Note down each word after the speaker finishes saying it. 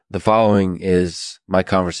The following is my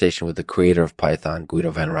conversation with the creator of Python,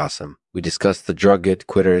 Guido van Rossum. We discussed the drugget,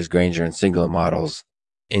 quittors, granger, and cingulum models.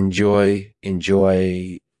 Enjoy.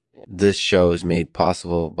 This show is made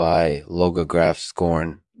possible by Logograph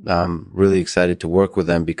Scorn. I'm really excited to work with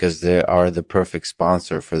them because they are the perfect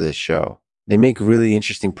sponsor for this show. They make really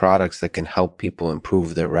interesting products that can help people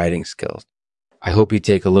improve their writing skills. I hope you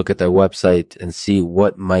take a look at their website and see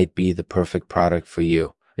what might be the perfect product for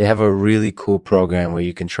you. They have a really cool program where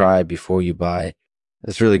you can try before you buy.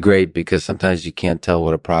 It's really great because sometimes you can't tell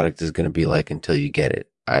what a product is going to be like until you get it.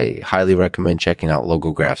 I highly recommend checking out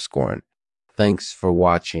Logograph Scorn. Thanks for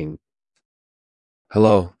watching.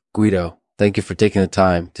 Hello, Guido. Thank you for taking the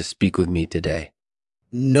time to speak with me today.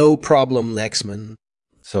 No problem, Lexman.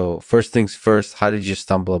 So first things first, how did you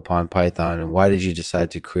stumble upon Python and why did you decide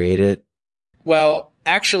to create it? Well,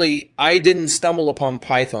 actually, I didn't stumble upon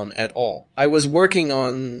Python at all. I was working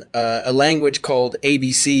on a language called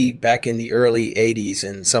ABC back in the early 80s,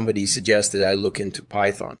 and somebody suggested I look into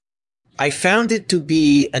Python. I found it to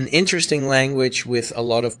be an interesting language with a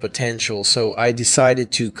lot of potential, so I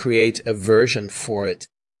decided to create a version for it.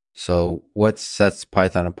 So what sets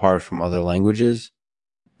Python apart from other languages?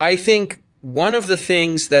 I think one of the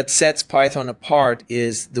things that sets Python apart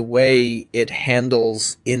is the way it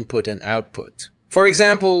handles input and output. For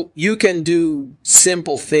example, you can do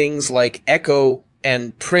simple things like echo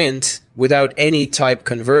and print without any type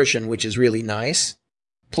conversion, which is really nice.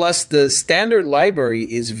 Plus, the standard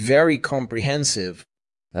library is very comprehensive.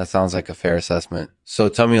 That sounds like a fair assessment. So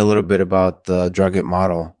tell me a little bit about the drugget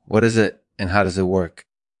model. What is it and how does it work?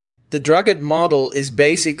 The drugget model is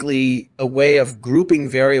basically a way of grouping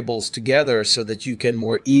variables together so that you can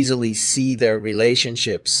more easily see their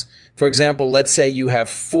relationships. For example, let's say you have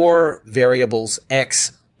 4 variables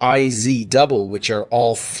x, I, z double, which are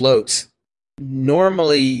all floats.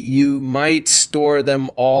 Normally, you might store them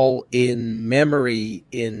all in memory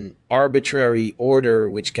in arbitrary order,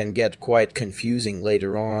 which can get quite confusing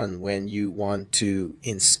later on when you want to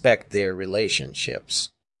inspect their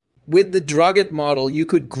relationships. With the drugget model, you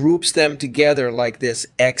could group them together like this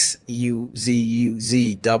x, u,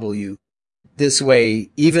 z, w. This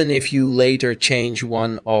way, even if you later change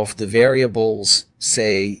one of the variables,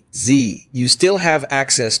 say z, you still have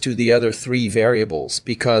access to the other 3 variables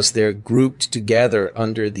because they're grouped together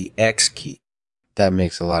under the x key. That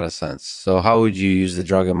makes a lot of sense. So how would you use the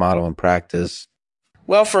drugget model in practice?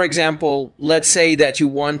 Well, for example, let's say that you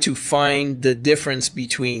want to find the difference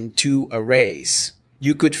between 2 arrays.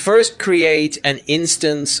 You could first create an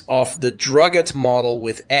instance of the drugget model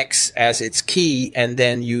with x as its key and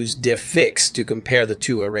then use difffix to compare the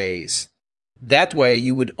 2 arrays. That way,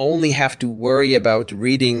 you would only have to worry about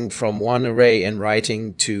reading from one array and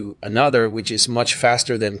writing to another, which is much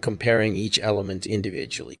faster than comparing each element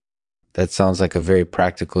individually. That sounds like a very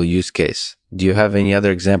practical use case. Do you have any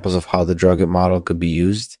other examples of how the drugget model could be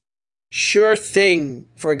used? Sure thing.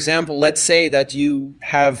 For example, let's say that you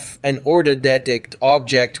have an order-dedict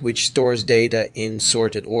object which stores data in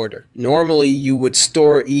sorted order. Normally, you would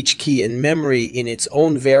store each key in memory in its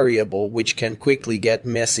own variable, which can quickly get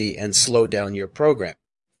messy and slow down your program.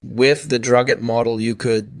 With the drugget model, you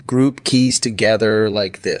could group keys together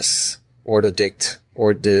like this. Order-dict,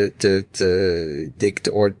 order-dict,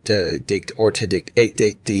 order-dict, order-dict,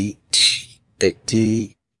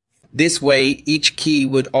 This way, each key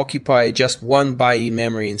would occupy just one byte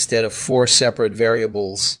memory instead of 4 separate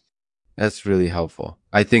variables. That's really helpful.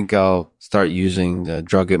 I think I'll start using the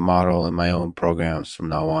drugget model in my own programs from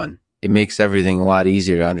now on. It makes everything a lot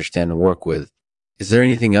easier to understand and work with. Is there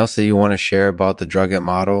anything else that you want to share about the drugget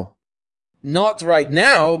model? Not right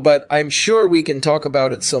now, but I'm sure we can talk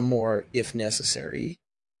about it some more if necessary.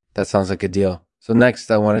 That sounds like a deal. So next,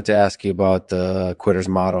 I wanted to ask you about the quittors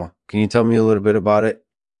model. Can you tell me a little bit about it?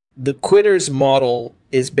 The quittors model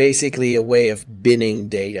is basically a way of binning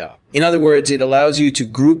data. In other words, it allows you to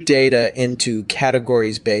group data into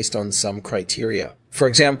categories based on some criteria. For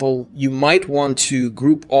example, you might want to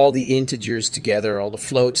group all the integers together, all the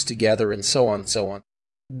floats together, and so on, so on.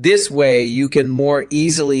 This way, you can more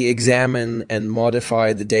easily examine and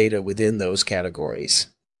modify the data within those categories.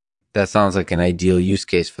 That sounds like an ideal use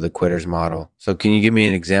case for the quittors model. So can you give me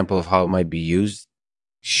an example of how it might be used?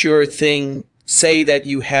 Sure thing. Say that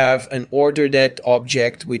you have an order-det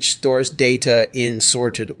object which stores data in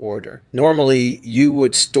sorted order. Normally, you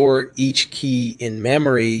would store each key in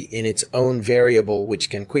memory in its own variable, which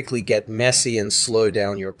can quickly get messy and slow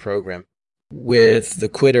down your program. With the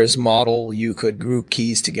quittors model, you could group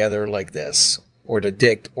keys together like this.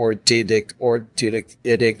 Order-dict, order-dict, order-dict,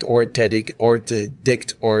 order-dict, order-dict,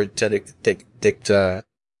 order-dict, order-dict.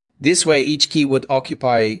 This way, each key would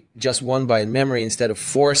occupy just one byte in memory instead of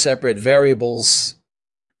four separate variables.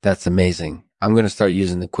 That's amazing. I'm going to start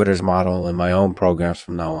using the quittors model in my own programs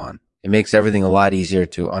from now on. It makes everything a lot easier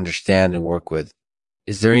to understand and work with.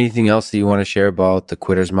 Is there anything else that you want to share about the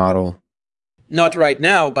quittors model? Not right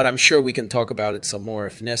now, but I'm sure we can talk about it some more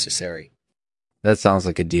if necessary. That sounds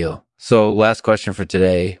like a deal. So last question for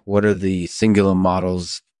today. What are the cingulum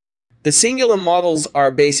models? The cingulum models are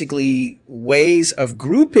basically ways of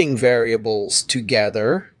grouping variables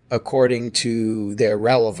together according to their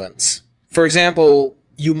relevance. For example,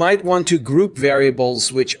 you might want to group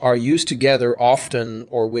variables which are used together often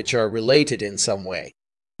or which are related in some way.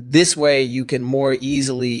 This way, you can more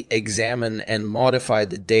easily examine and modify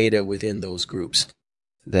the data within those groups.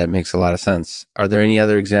 That makes a lot of sense. Are there any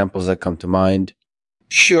other examples that come to mind?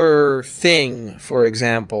 Sure thing. For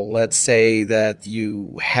example, let's say that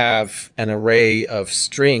you have an array of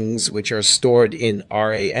strings which are stored in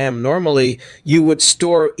RAM. Normally, you would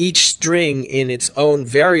store each string in its own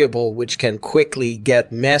variable, which can quickly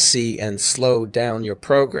get messy and slow down your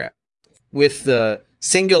program. With the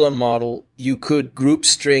cingulum model, you could group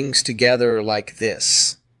strings together like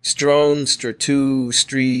this. Stron, str2,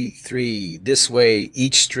 str3. This way,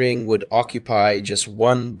 each string would occupy just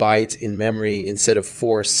one byte in memory instead of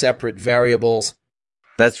four separate variables.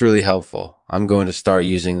 That's really helpful. I'm going to start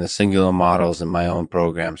using the cingulum models in my own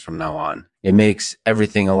programs from now on. It makes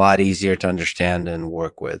everything a lot easier to understand and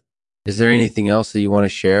work with. Is there anything else that you want to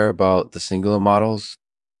share about the cingulum models?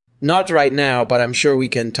 Not right now, but I'm sure we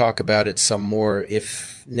can talk about it some more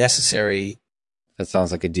if necessary. That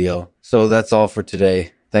sounds like a deal. So that's all for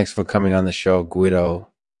today. Thanks for coming on the show, Guido.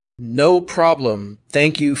 No problem.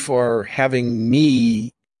 Thank you for having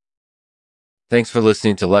me. Thanks for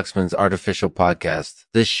listening to Lexman's Artificial Podcast.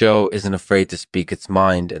 This show isn't afraid to speak its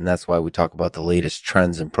mind, and that's why we talk about the latest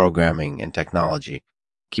trends in programming and technology.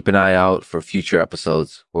 Keep an eye out for future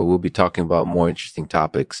episodes where we'll be talking about more interesting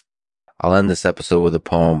topics. I'll end this episode with a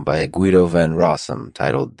poem by Guido van Rossum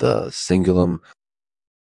titled The Cingulum.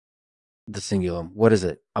 What is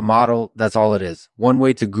it? A model? That's all it is. One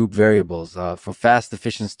way to group variables for fast,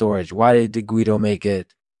 efficient storage. Why did Guido make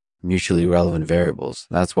it? Mutually relevant variables.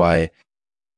 That's why